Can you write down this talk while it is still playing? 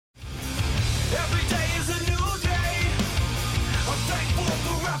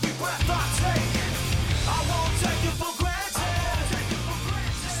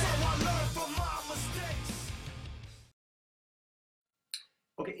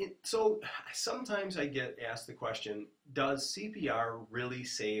So sometimes I get asked the question, does CPR really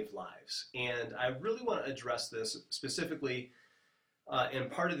save lives? And I really want to address this specifically in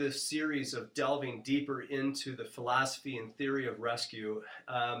part of this series of delving deeper into the philosophy and theory of rescue.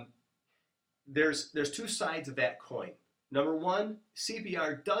 There's two sides of that coin. Number one,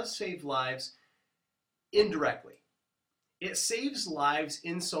 CPR does save lives indirectly. It saves lives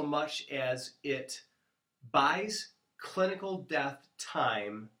in so much as it buys clinical death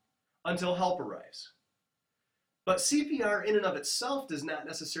time until help arrives. But CPR in and of itself does not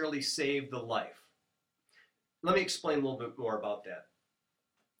necessarily save the life. Let me explain a little bit more about that.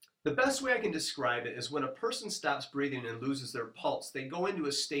 The best way I can describe it is when a person stops breathing and loses their pulse, they go into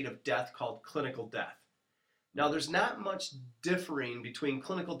a state of death called clinical death. Now, there's not much differing between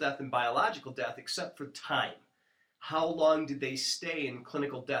clinical death and biological death except for time. How long did they stay in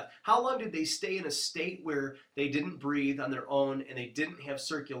clinical death? How long did they stay in a state where they didn't breathe on their own and they didn't have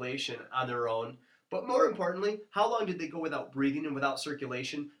circulation on their own? But more importantly, how long did they go without breathing and without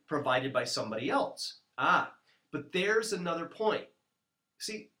circulation provided by somebody else? But there's another point.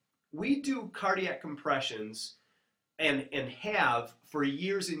 See, we do cardiac compressions and have for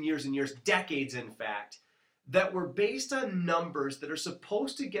years and years and years, decades in fact, that were based on numbers that are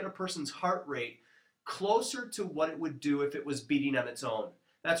supposed to get a person's heart rate closer to what it would do if it was beating on its own.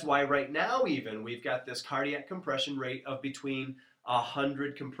 That's why right now even we've got this cardiac compression rate of between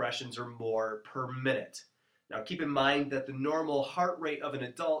 100 compressions or more per minute. Now keep in mind that the normal heart rate of an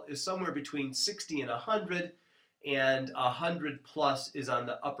adult is somewhere between 60 and 100, and 100 plus is on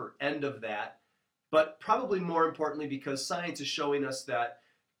the upper end of that. But probably more importantly, because science is showing us that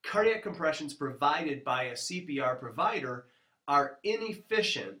cardiac compressions provided by a CPR provider are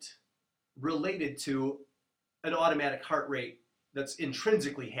inefficient related to an automatic heart rate that's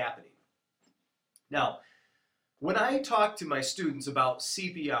intrinsically happening. Now, when I talk to my students about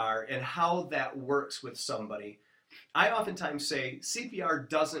CPR and how that works with somebody, I oftentimes say CPR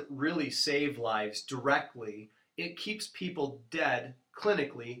doesn't really save lives directly. It keeps people dead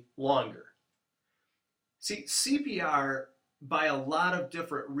clinically longer. See, CPR, by a lot of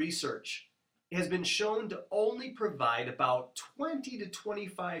different research, has been shown to only provide about 20 to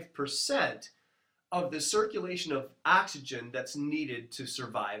 25% of the circulation of oxygen that's needed to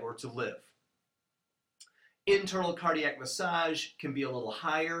survive or to live. Internal cardiac massage can be a little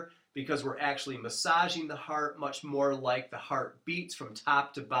higher because we're actually massaging the heart much more like the heart beats from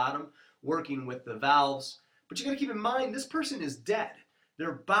top to bottom, working with the valves. But you got to keep in mind, this person is dead.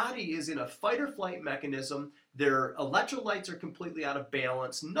 Their body is in a fight or flight mechanism. Their electrolytes are completely out of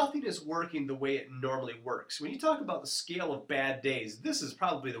balance. Nothing is working the way it normally works. When you talk about the scale of bad days, this is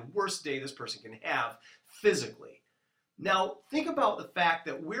probably the worst day this person can have physically. Now, think about the fact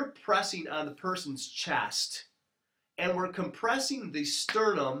that we're pressing on the person's chest and we're compressing the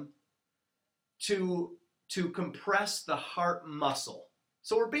sternum to compress the heart muscle.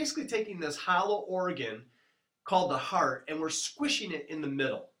 So we're basically taking this hollow organ called the heart and we're squishing it in the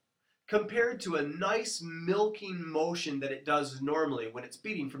middle, compared to a nice milking motion that it does normally when it's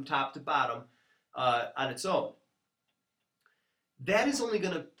beating from top to bottom on its own. That is only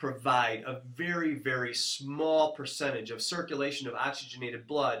going to provide a very, very small percentage of circulation of oxygenated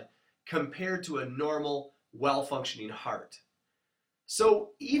blood compared to a normal, well-functioning heart.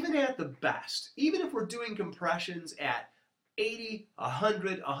 So even at the best, even if we're doing compressions at 80,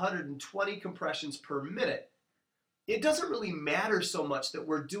 100, 120 compressions per minute, it doesn't really matter so much that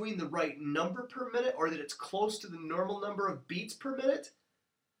we're doing the right number per minute or that it's close to the normal number of beats per minute,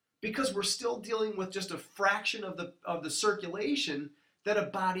 because we're still dealing with just a fraction of the circulation that a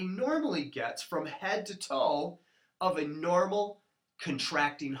body normally gets from head to toe of a normal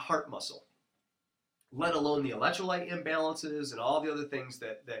contracting heart muscle, let alone the electrolyte imbalances and all the other things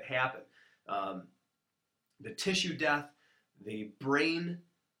that happen. The tissue death, the brain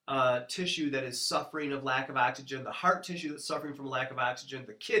tissue that is suffering of lack of oxygen, the heart tissue that's suffering from lack of oxygen,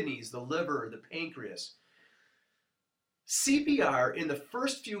 the kidneys, the liver, the pancreas. CPR in the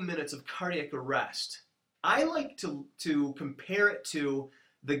first few minutes of cardiac arrest, I like to compare it to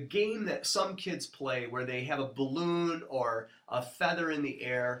the game that some kids play where they have a balloon or a feather in the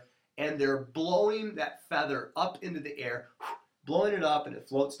air and they're blowing that feather up into the air, blowing it up and it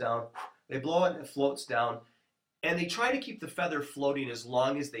floats down. They blow it and it floats down. And they try to keep the feather floating as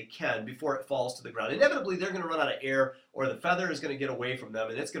long as they can before it falls to the ground. Inevitably, they're going to run out of air, or the feather is going to get away from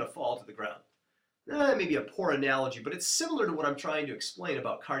them, and it's going to fall to the ground. That may be a poor analogy, but it's similar to what I'm trying to explain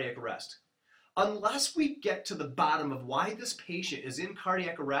about cardiac arrest. Unless we get to the bottom of why this patient is in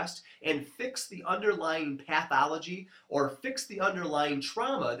cardiac arrest and fix the underlying pathology or fix the underlying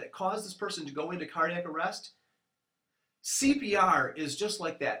trauma that caused this person to go into cardiac arrest, CPR is just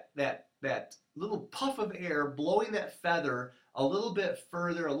like that little puff of air blowing that feather a little bit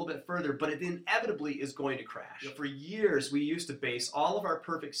further, but it inevitably is going to crash. For years, we used to base all of our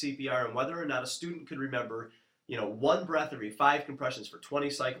perfect CPR on whether or not a student could remember, one breath every 5 compressions for 20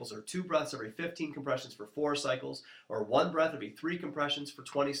 cycles, or 2 breaths every 15 compressions for 4 cycles, or 1 breath every 3 compressions for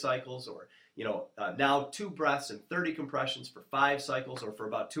 20 cycles, or now 2 breaths and 30 compressions for 5 cycles, or for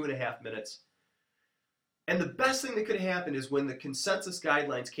about 2.5 minutes. And the best thing that could have happened is when the consensus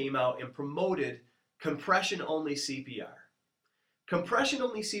guidelines came out and promoted compression-only CPR.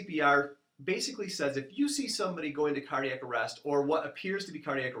 Compression-only CPR basically says if you see somebody go into cardiac arrest or what appears to be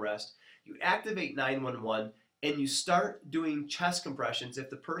cardiac arrest, you activate 911 and you start doing chest compressions if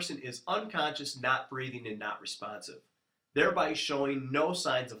the person is unconscious, not breathing, and not responsive, thereby showing no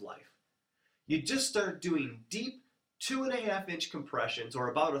signs of life. You just start doing deep 2.5-inch compressions, or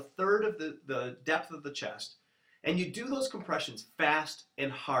about 1/3 of the depth of the chest, and you do those compressions fast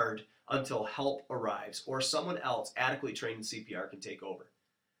and hard until help arrives or someone else adequately trained in CPR can take over.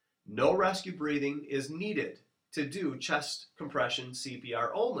 No rescue breathing is needed to do chest compression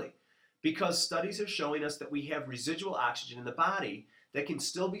CPR only, because studies are showing us that we have residual oxygen in the body that can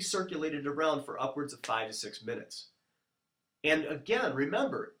still be circulated around for upwards of 5 to 6 minutes. And again,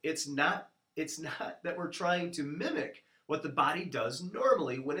 remember, it's not that we're trying to mimic what the body does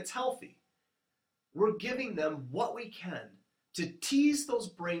normally when it's healthy. We're giving them what we can to tease those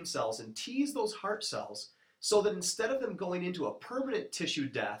brain cells and tease those heart cells so that instead of them going into a permanent tissue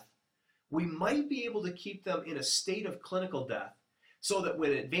death, we might be able to keep them in a state of clinical death so that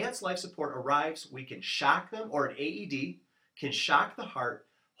when advanced life support arrives, we can shock them, or an AED can shock the heart,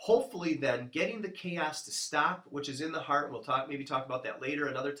 hopefully then getting the chaos to stop, which is in the heart, and we'll maybe talk about that later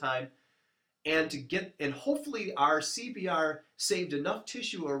another time, and hopefully our CPR saved enough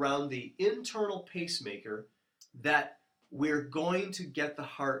tissue around the internal pacemaker that we're going to get the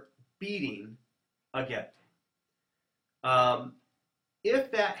heart beating again.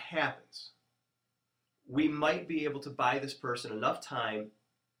 If that happens, we might be able to buy this person enough time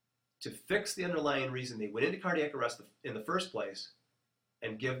to fix the underlying reason they went into cardiac arrest in the first place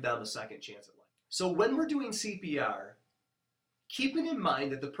and give them a second chance at life. So when we're doing CPR, keeping in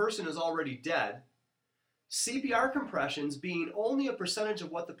mind that the person is already dead, CPR compressions being only a percentage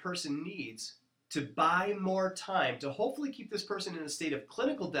of what the person needs to buy more time to hopefully keep this person in a state of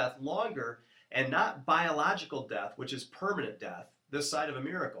clinical death longer and not biological death, which is permanent death, this side of a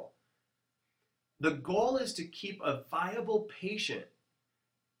miracle. The goal is to keep a viable patient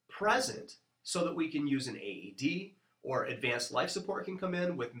present so that we can use an AED, or advanced life support can come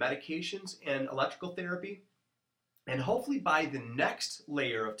in with medications and electrical therapy, and hopefully buy the next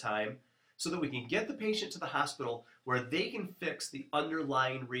layer of time so that we can get the patient to the hospital where they can fix the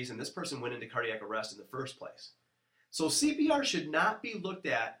underlying reason this person went into cardiac arrest in the first place. So CPR should not be looked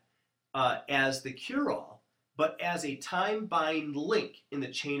at as the cure-all, but as a time-buying link in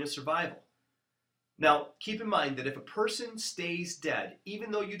the chain of survival. Now, keep in mind that if a person stays dead,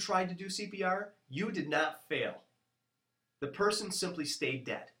 even though you tried to do CPR, you did not fail. The person simply stayed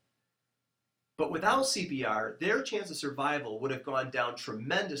dead. But without CPR, their chance of survival would have gone down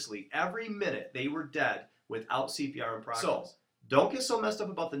tremendously every minute they were dead without CPR in progress. So, don't get so messed up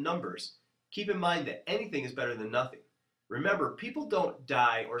about the numbers. Keep in mind that anything is better than nothing. Remember, people don't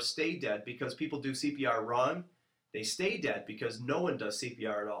die or stay dead because people do CPR wrong. They stay dead because no one does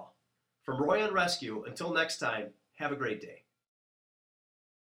CPR at all. From Roy on Rescue, until next time, have a great day.